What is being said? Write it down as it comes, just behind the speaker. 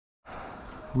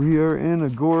We are in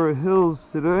Agora Hills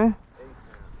today.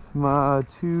 My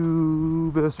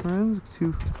two best friends,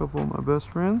 couple of my best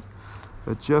friends.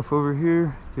 Got Jeff over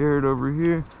here, Garrett over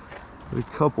here. Got a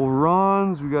couple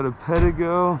Rons. We got a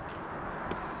Pedego.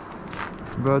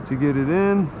 About to get it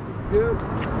in. It's good.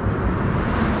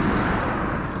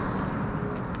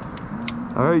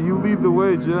 All right, you lead the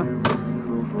way, Jeff.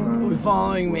 Are we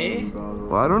following me?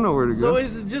 Well, I don't know where to go. So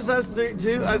is it just us three,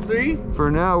 us three? For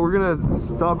now, we're gonna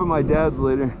stop at my dad's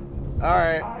later. All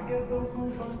right.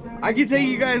 I can take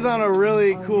you guys on a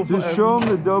really cool. Just show them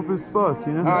the dopest spots,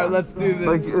 you know? All right, let's do this.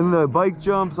 Like in the bike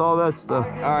jumps, all that stuff.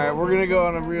 All right, we're gonna go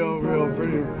on a real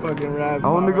pretty fucking rad. I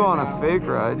want to go on a fake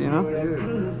ride, you know?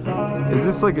 Is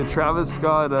this like a Travis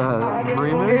Scott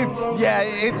remix?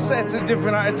 It's a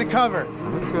different, it's a cover.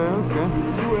 Okay.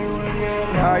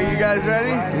 Are you guys ready?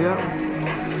 Yeah.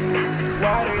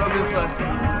 Go this way.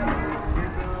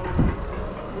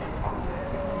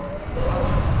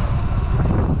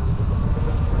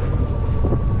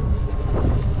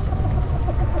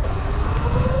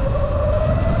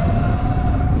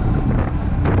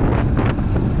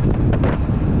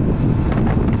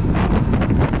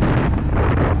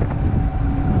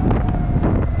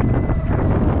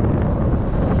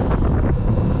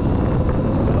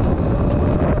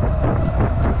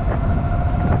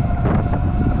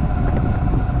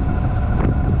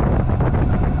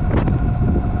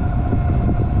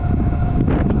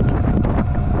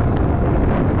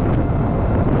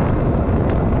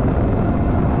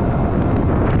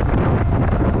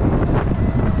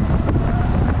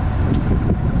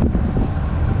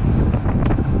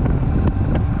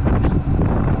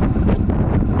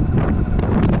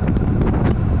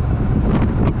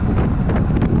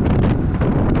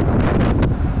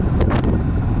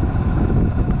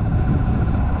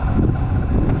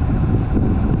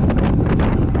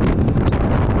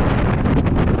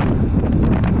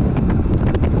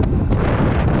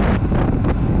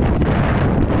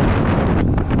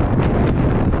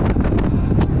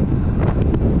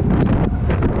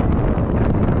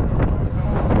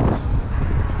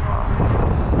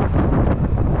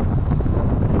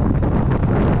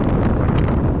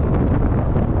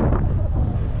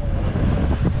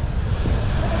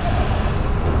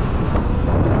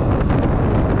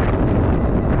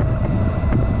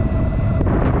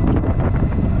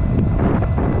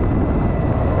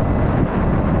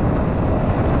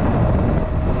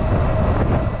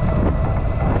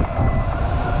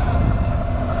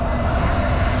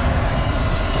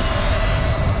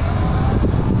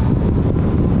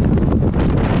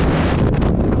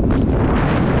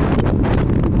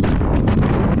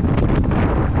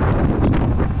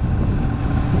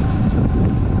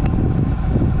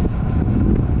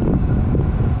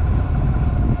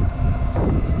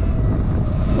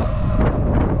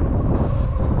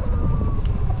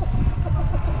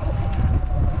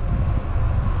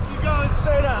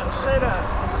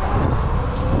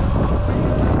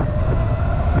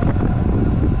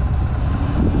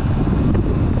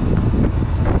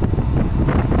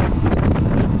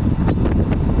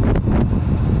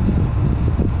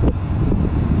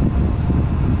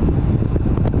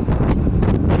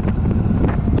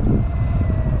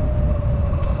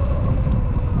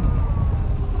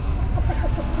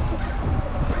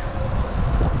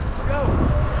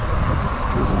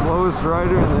 Slowest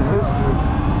rider in the history.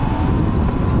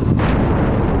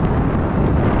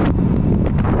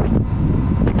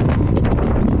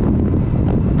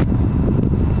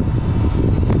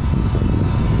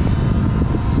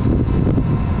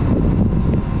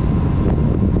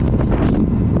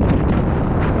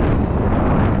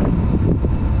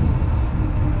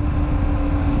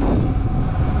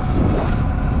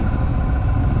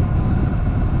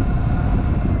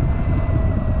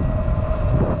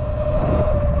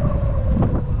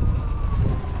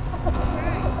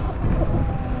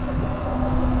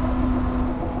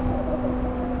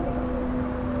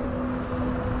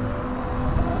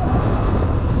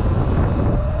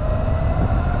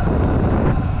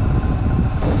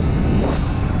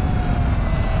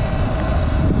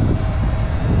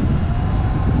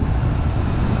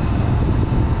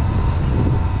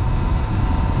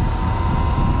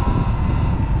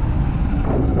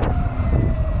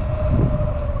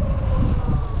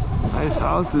 Nice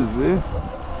houses, eh?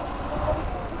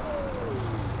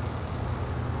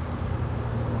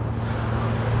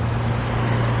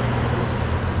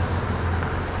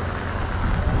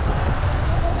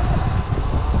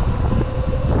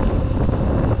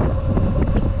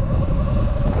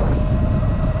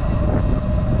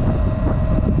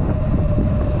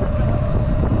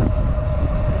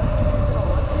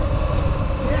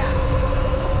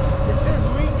 It's just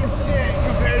weak as shit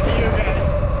compared to you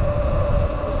guys.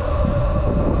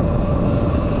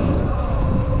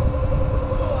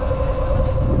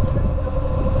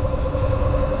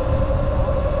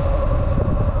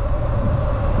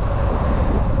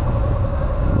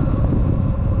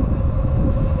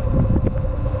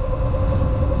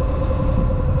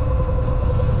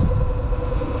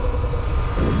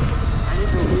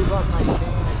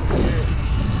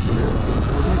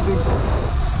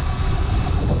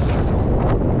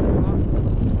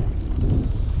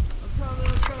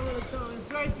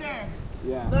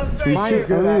 I mean,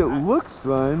 it looks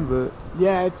fine, but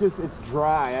Yeah, it's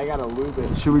dry. I gotta lube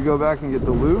it. should we go back and get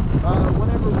the lube?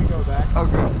 Whenever we go back.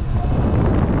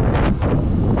 Okay.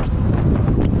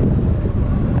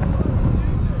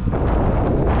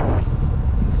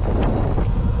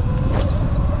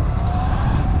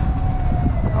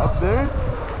 Up there?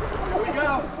 Here we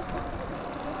go.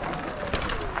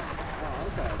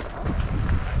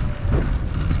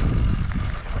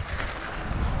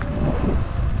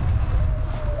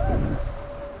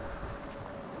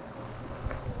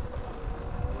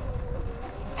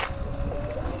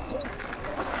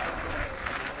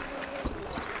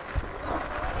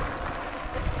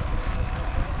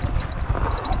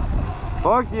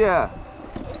 Fuck yeah.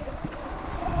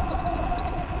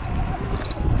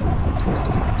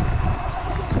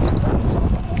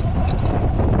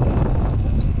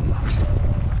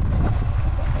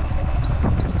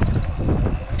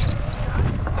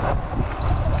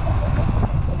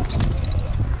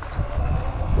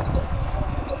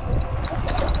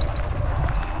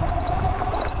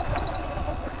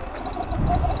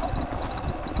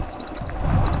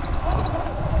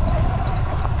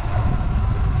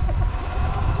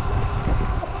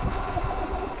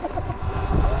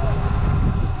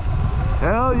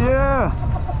 Hell yeah!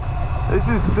 This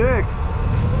is sick.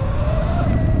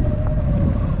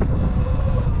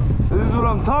 This is what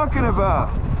I'm talking about.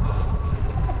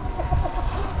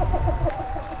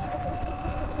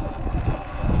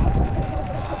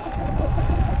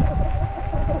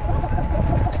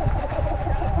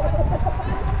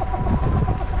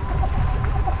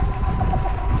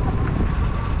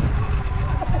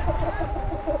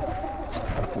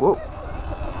 Whoa.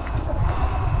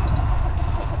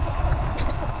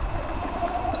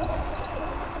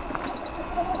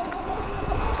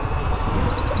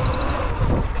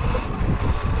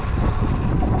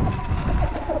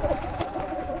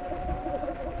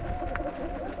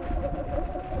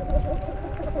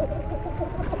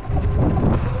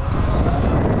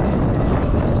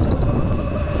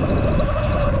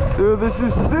 Dude, this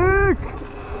is sick!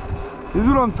 This is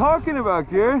what I'm talking about,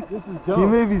 Garrett. This is dope. He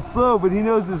may be slow, but he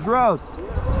knows his route.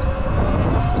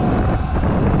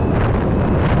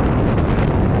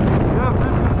 Yeah,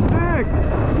 this is sick!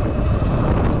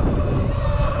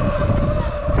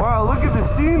 Wow, look at the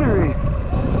scenery!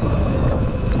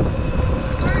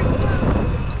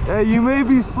 Hey, you may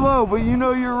be slow, but you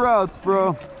know your routes,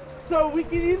 bro. So we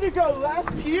can either go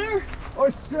left here or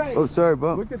straight. Oh, sorry,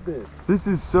 bump. Look at this. This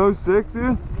is so sick,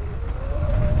 dude.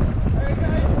 Alright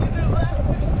guys, either left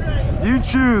or straight. You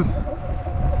choose. Is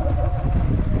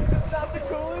this not the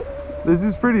coolest? This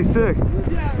is pretty sick.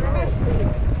 Yeah,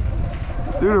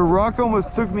 right? Dude, a rock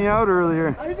almost took me out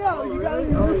earlier. I know, you gotta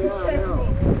be really careful.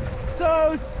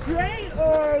 So straight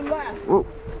or left? Whoa,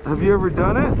 have you ever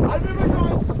done it? I've never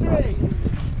gone straight.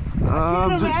 I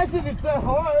can't Just- imagine it's that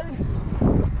hard.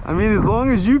 I mean, as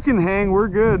long as you can hang, we're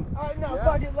good. Alright, no,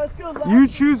 fuck it, let's go left. You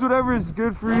choose whatever is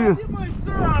good for you. Get my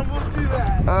sir on, we'll do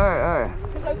that. Alright.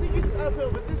 Because I think it's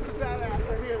uphill, but this is badass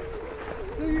right here.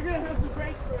 So you're gonna have to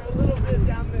brake for a little bit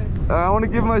down this. I want to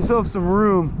give myself some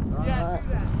room. Yeah, do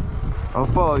that. I'll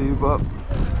follow you, bub.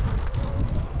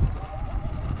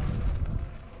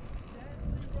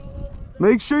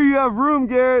 Make sure you have room,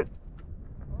 Garrett.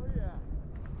 Oh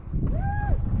yeah.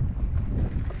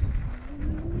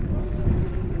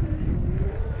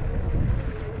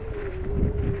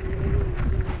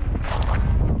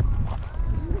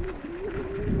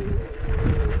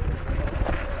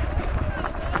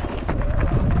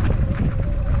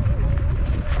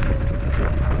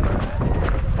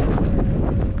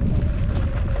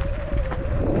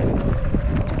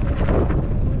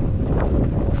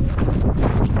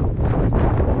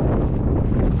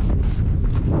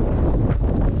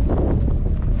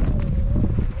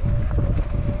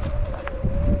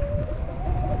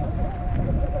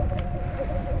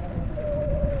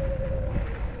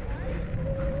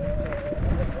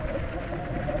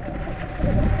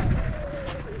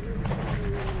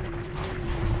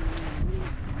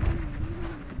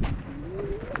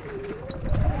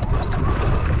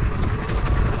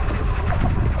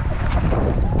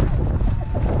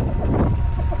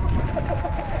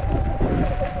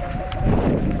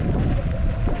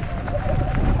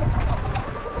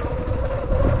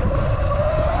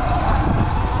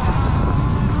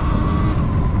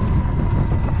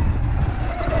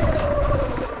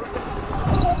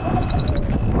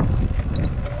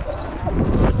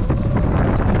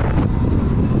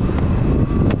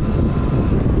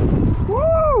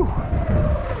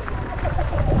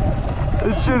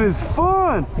 This shit is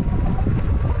fun.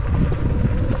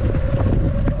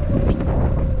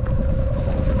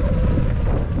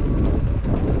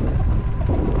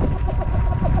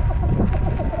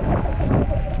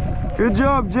 Good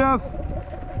job, Jeff.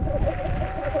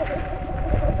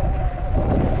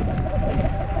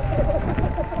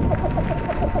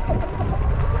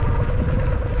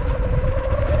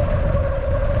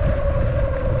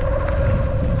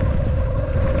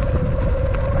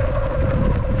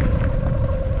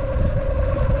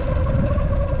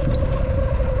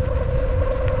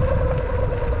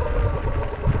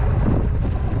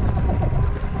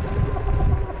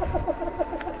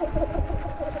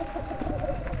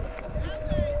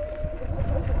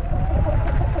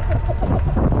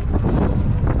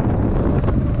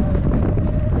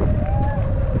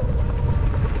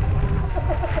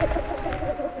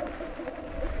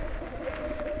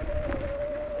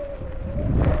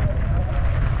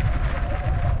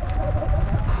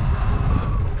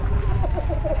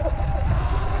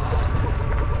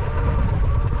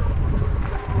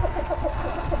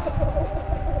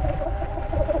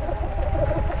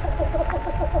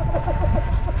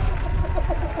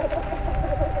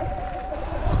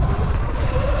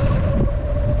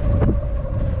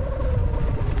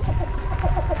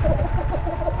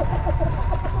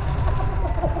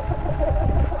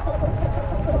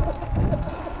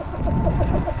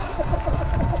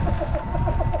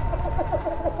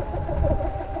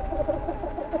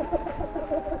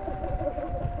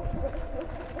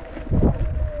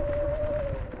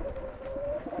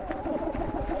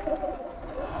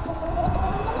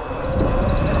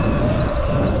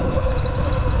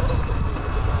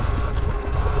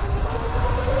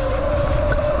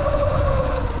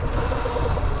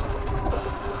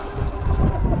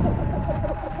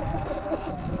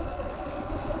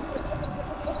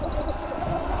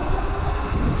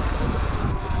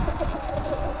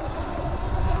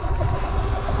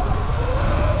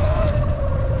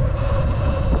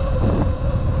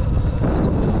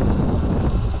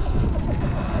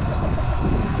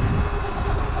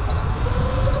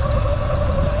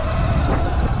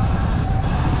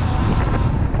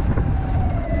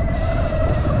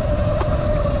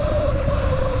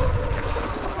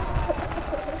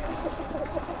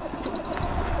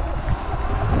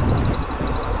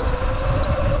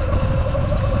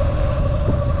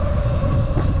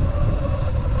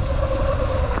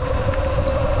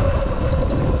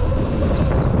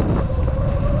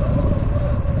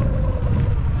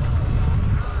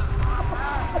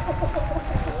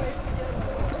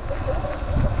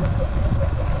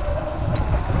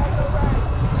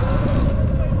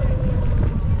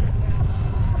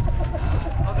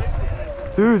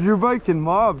 Dude, your bike can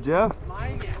mob, Jeff.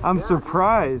 Mine can. I'm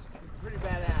surprised. It's pretty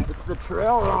badass. It's the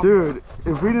trail run. Dude,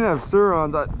 if we didn't have Sir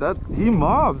on, that he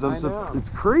mobs. I know. It's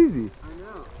crazy. I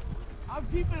know. I'm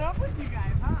keeping up with you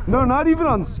guys, huh? No, not even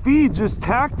on speed, just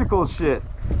tactical shit.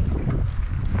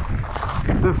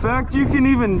 The fact you can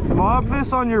even mob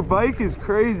this on your bike is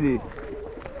crazy.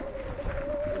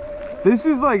 This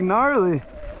is like gnarly.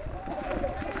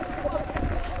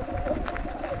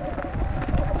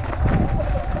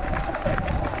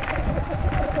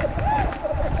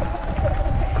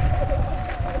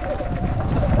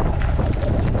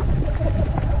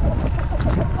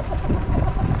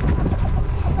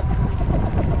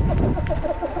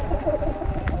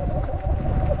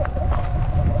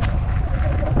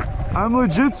 I'm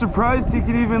legit surprised he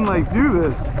could even like do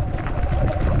this.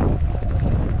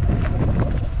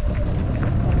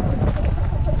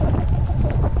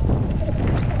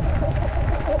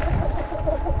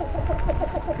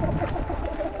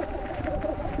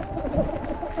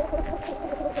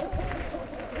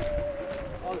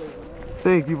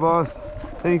 Thank you, boss.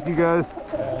 Thank you, guys.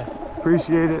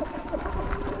 Appreciate it.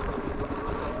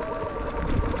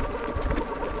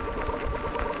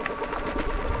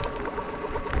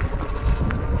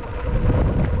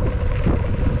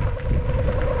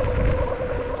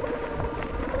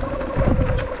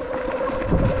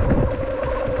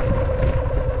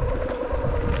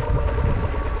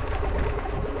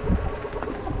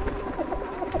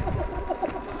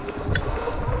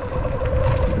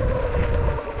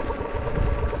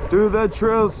 Dude, that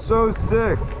trail's so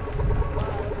sick.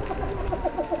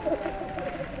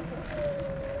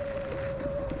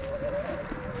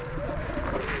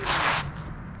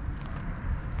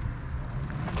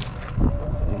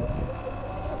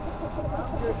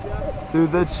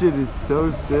 Dude, that shit is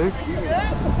so sick.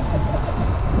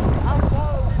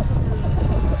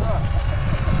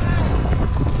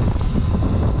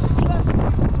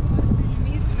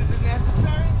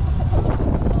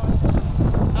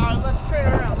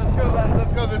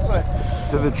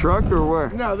 To the truck or where?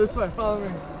 No, this way. Follow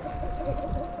me.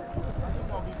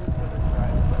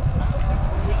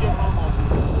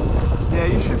 Yeah,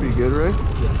 you should be good, right?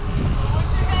 What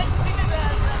you guys think of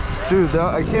that? Dude,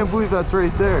 I can't believe that's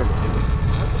right there.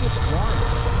 just one.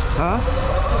 Huh? That's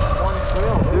just one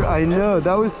trail. Dude, I know,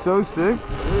 that was so sick.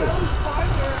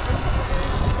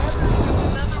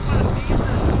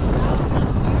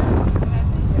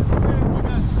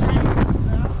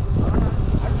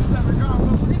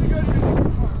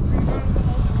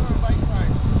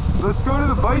 Let's go to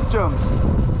the bike jumps.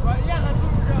 Yeah, that's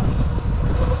where we're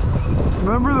going.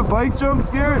 Remember the bike jumps,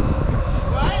 Garrett?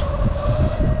 What?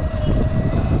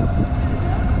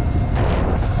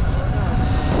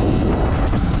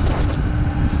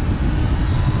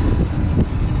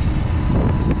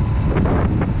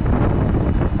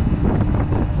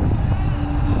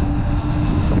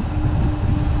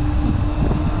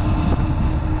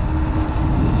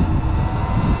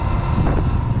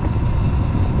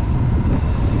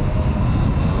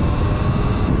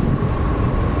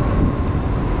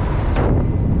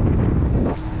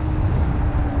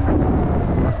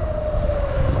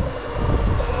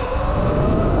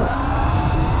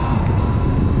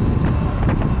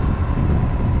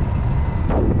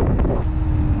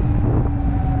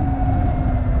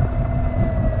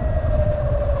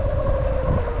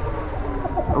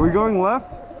 Are we going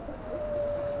left?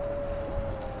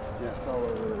 Yeah, it's all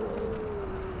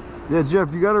over. Yeah,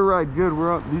 Jeff, you gotta ride good.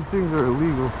 We're on, these things are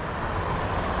illegal.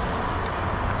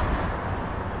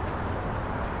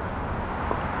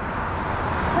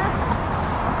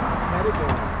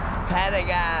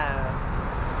 Pedego.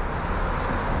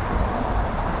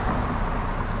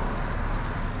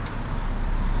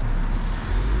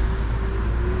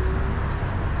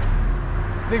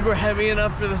 Think we're heavy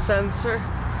enough for the sensor?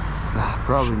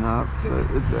 Probably not, but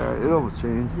it's alright. It almost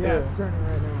changed. Yeah, it's turning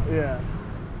right now. Yeah.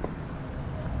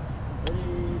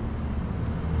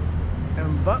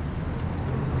 And but.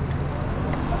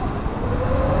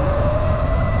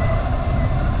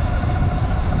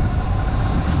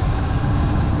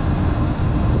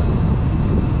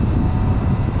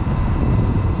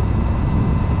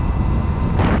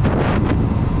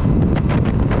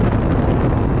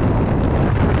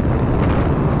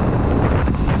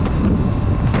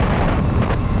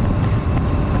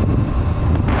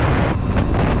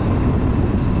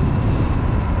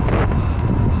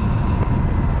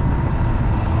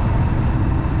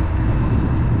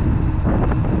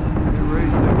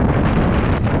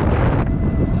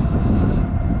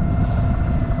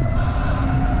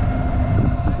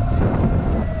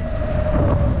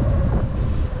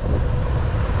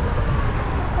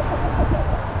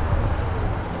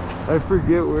 I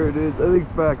forget where it is. I think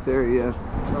it's back there, yeah.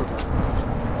 Okay.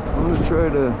 I'm gonna try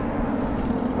to...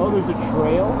 Oh, there's a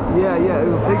trail? Yeah,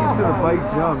 it'll take us to the bike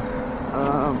jumps.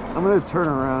 I'm gonna turn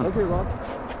around. Okay, Rob.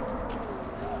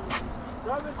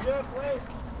 Coming, Jeff, wait.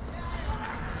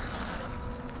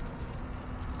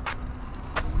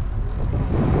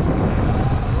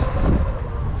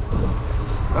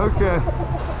 Okay.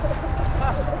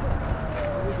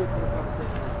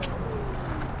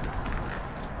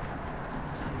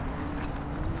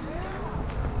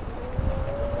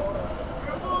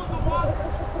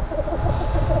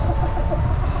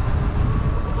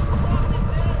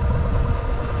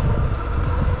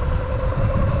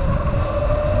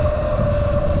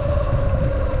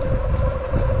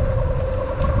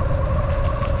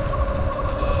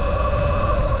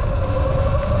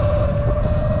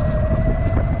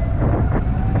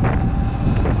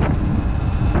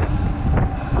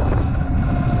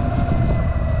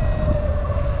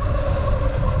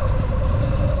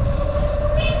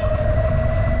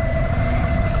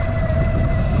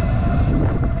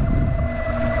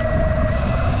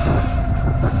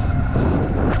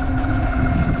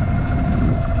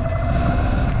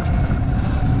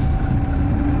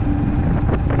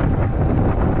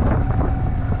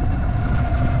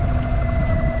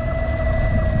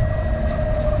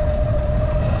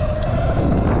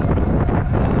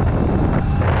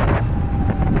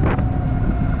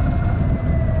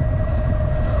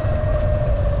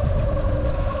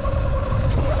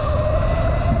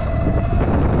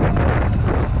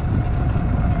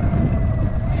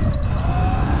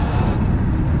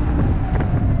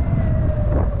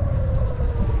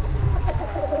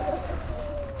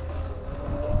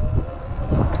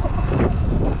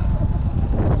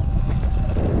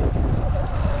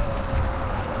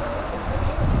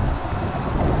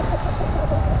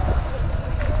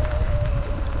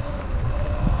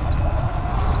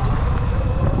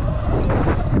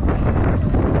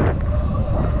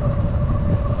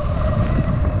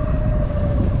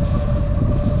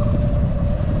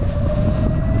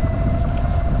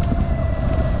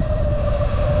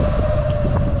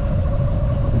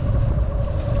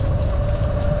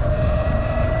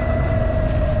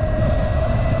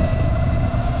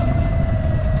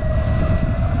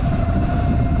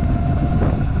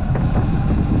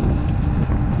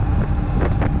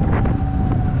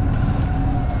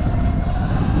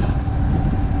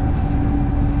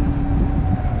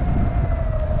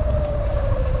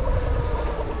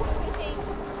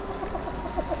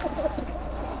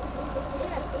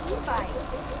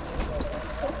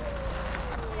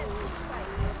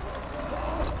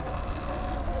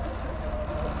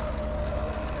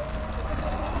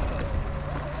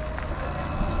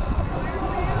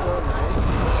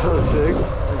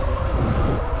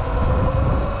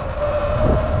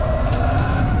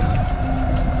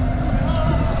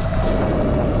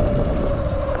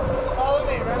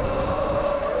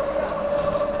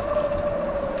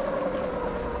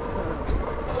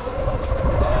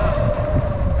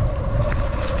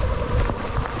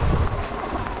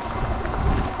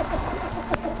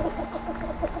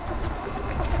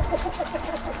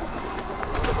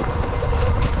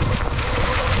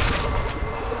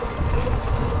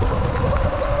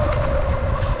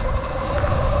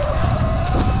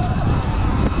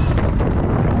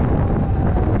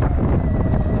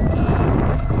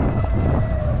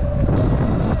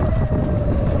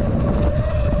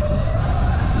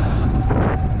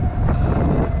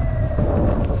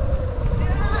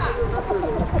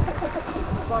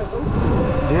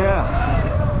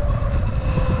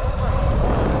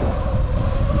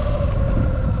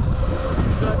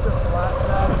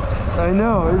 I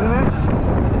know, isn't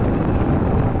it?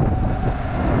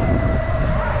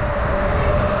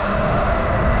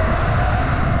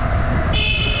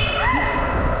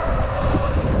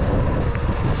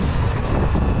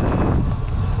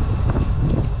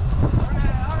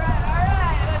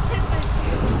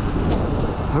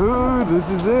 Ooh, this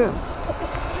is it.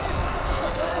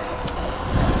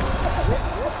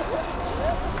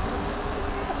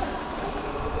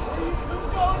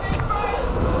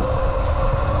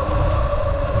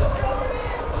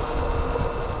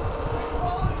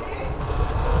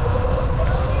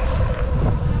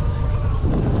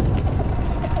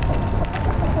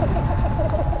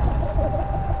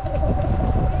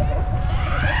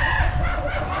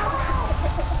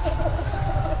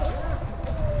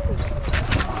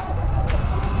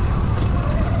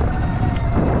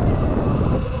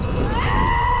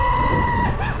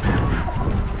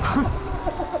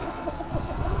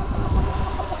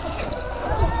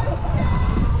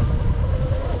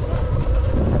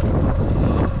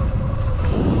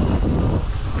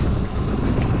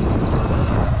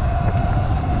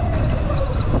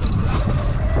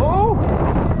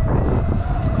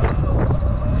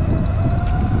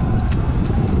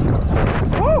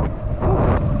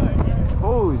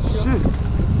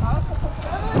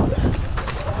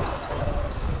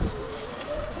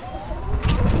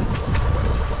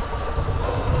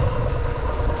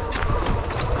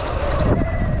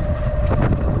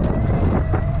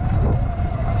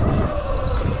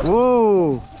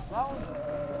 Whoa,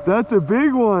 that's a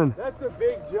big one. That's a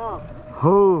big jump.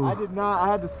 Oh, I did not,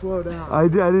 I had to slow down. I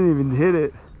didn't even hit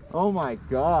it. Oh my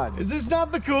God. Is this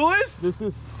not the coolest? This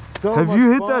is so Have much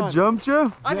you hit fun. that jump,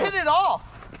 Joe? I've hit it all.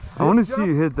 I want to see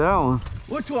you hit that one.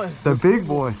 Which one? The big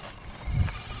boy.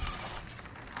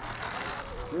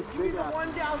 This big the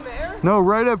one down there? No,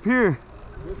 right up here.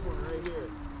 This one right here.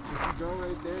 If you go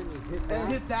right there and you hit that.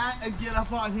 And hit that and get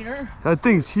up on here. That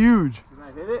thing's huge. Can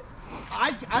I hit it?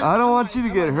 I don't want you to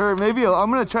get hurt. Maybe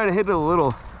I'm gonna try to hit it a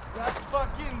little. That's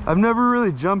fucking. I've never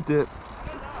really jumped it.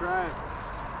 Try.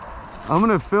 I'm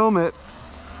gonna film it.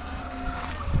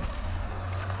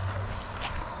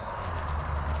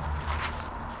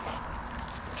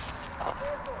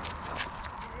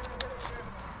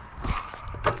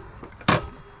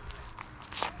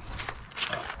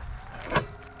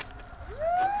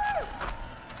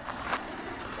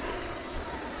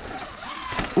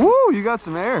 Woo, you got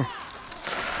some air.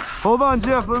 Hold on,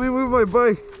 Jeff, let me move my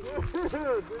bike. This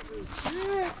is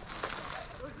shit.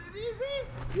 Was it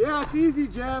easy? Yeah, it's easy,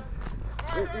 Jeff.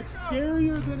 It's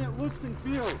scarier than it looks and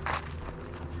feels.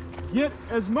 Get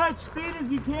as much speed as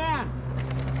you can.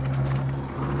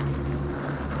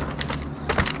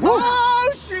 Woo.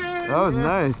 Oh, shit. That was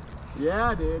nice.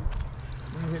 Yeah, dude.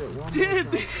 Let me hit it one more time.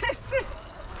 This is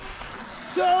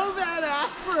so badass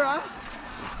for us.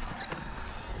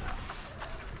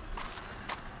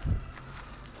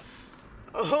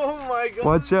 Oh my God.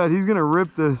 Watch out, he's gonna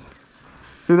rip this.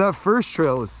 Dude, that first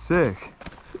trail was sick.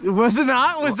 Was it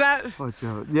not? Was that? Watch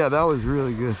out. Yeah, that was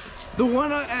really good. The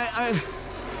one Oh,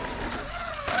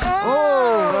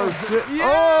 that was sick.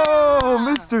 Yeah. Oh,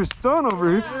 Mr. Stone over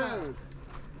here.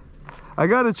 I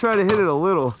gotta try to hit it a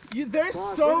little. There's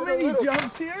so many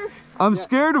jumps here. I'm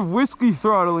scared of whiskey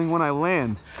throttling when I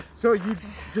land. So you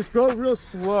just go real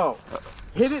slow.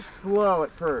 Hit it slow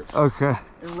at first. Okay.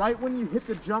 And right when you hit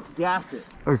the jump, gas it.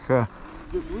 Okay.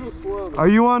 Just real slow. Are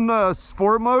you on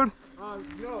sport mode? No,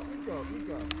 eco.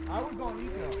 I was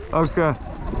on eco.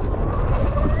 Okay.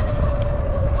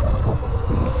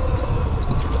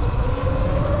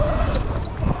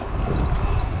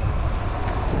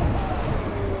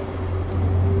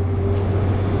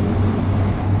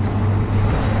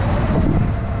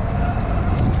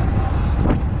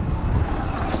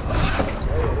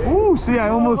 Ooh, see, I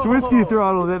almost whiskey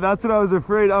throttled it. That's what I was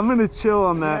afraid. I'm gonna chill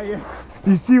on that. Yeah.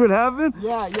 You see what happened?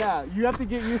 Yeah. You have to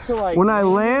get used to like. When I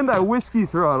land, I whiskey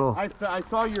throttle. I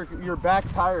saw your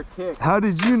back tire kick. How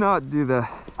did you not do that?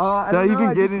 Did I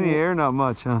even get any air? Not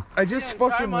much, huh? I just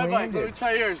fucking my landed. bike. Let me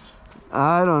try yours.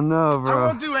 I don't know, I bro.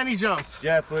 won't do any jumps.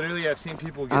 Jeff, literally, I've seen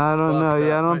people get. I don't know. fucked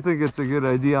Yeah, I up. don't think it's a good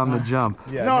idea on the jump.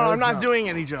 Yeah, No, I'm not jump. doing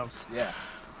any jumps. Yeah.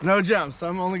 No jumps.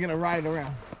 I'm only gonna ride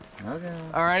around. Okay.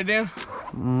 All right, Dan.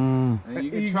 Mm. And you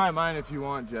can try mine if you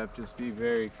want, Jeff. Just be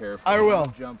very careful. I will.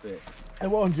 Don't jump it. I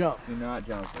won't jump. Do not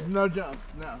jump it. No jumps.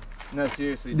 No. No,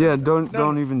 seriously. Yeah,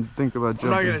 don't even think about jumping.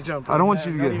 not gonna jump I don't on want that.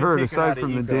 you to Not get even hurt take it aside out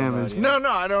from the of eco mode, damage. yeah. No,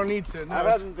 I don't need to. No, I it's,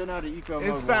 haven't been out of eco mode.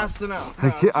 it's fast enough. I,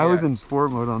 No, can't- I was yeah. in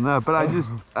sport mode on that, but I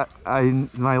just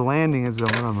my landing is the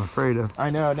one I'm afraid of. I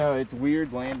know, no, it's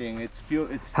weird landing. It's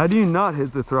How do you not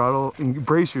hit the throttle and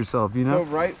brace yourself? You know?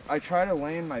 So I try to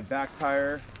land my back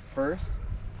tire first,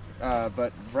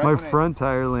 but right My when front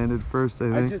tire landed first, I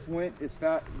I think. just went. It's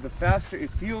the faster. It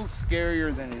feels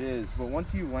scarier than it is, but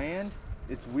once you land,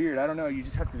 it's weird. I don't know. You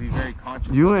just have to be very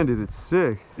conscious. You of landed it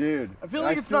sick. it. Dude. I feel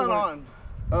like it's still not went- on.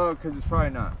 Oh, because it's probably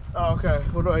not. Oh, okay.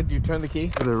 What do I do? Turn the key?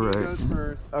 To the Key right. goes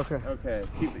first. Okay. Okay.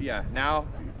 Keep it. Yeah. Now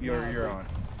you're on.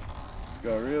 Just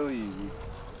go real easy.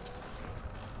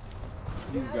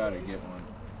 You've got to get one.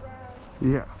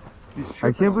 Yeah. He's I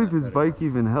tripping can't on believe that his Pedego. bike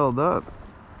even held up.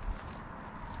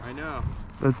 I know.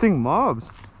 That thing mobs.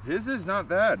 His is not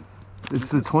bad. It's This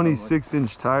the is so much-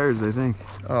 26-inch tires, I think.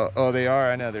 Oh, they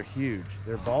are. I know. They're huge.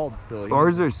 They're bald still.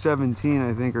 Ours are 17,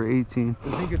 I think, or 18. I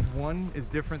think it's one is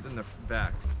different than the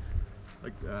back.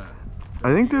 Like,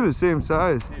 I think they're the same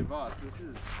size. hey boss, this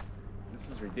is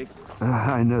ridiculous.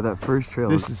 I know that first trail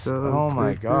This is is, so oh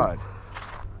my sick, dude. god.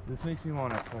 This makes me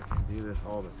want to fucking do this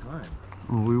all the time.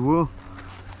 Well, we will.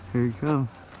 Here you come.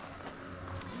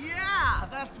 Yeah,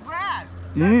 that's rad.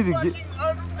 You need to get.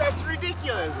 That's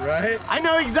ridiculous. Right? I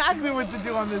know exactly what to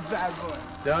do on this bad boy.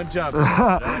 Don't jump it.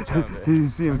 Don't jump it. You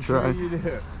see him I'm sure try. you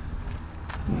do.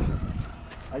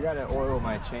 I gotta oil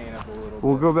my chain up a little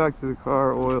We'll bit. go back to the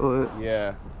car, oil it.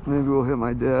 Yeah. Maybe we'll hit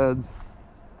my dad's.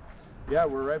 Yeah,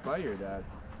 we're right by your dad.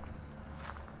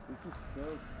 This is so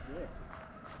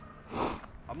sick.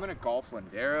 I'm gonna golf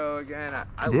Lindero again.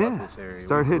 I love this area.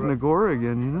 Start We hitting grew up- Agora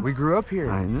again, you know? We grew up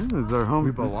here. I know, it's our home.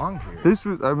 We belong here. This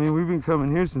was, I mean, we've been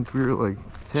coming here since we were like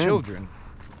 10. Children.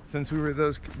 Since we were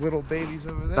those little babies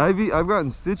over there. I've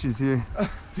gotten stitches here.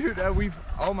 Dude,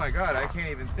 oh my god, I can't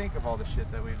even think of all the shit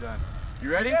that we've done. You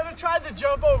ready? You gotta try the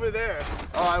jump over there.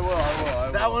 Oh, I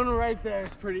will. That one right there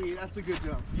is pretty. That's a good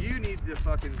jump. You need to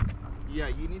fucking, yeah,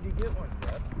 you need to get one,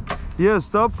 Jeff. Yeah,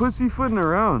 stop pussyfooting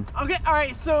around. Okay, all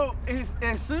right. So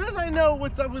as soon as I know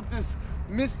what's up with this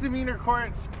misdemeanor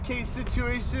court case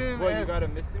situation, What, you and- got a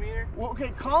misdemeanor? well,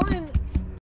 okay, Colin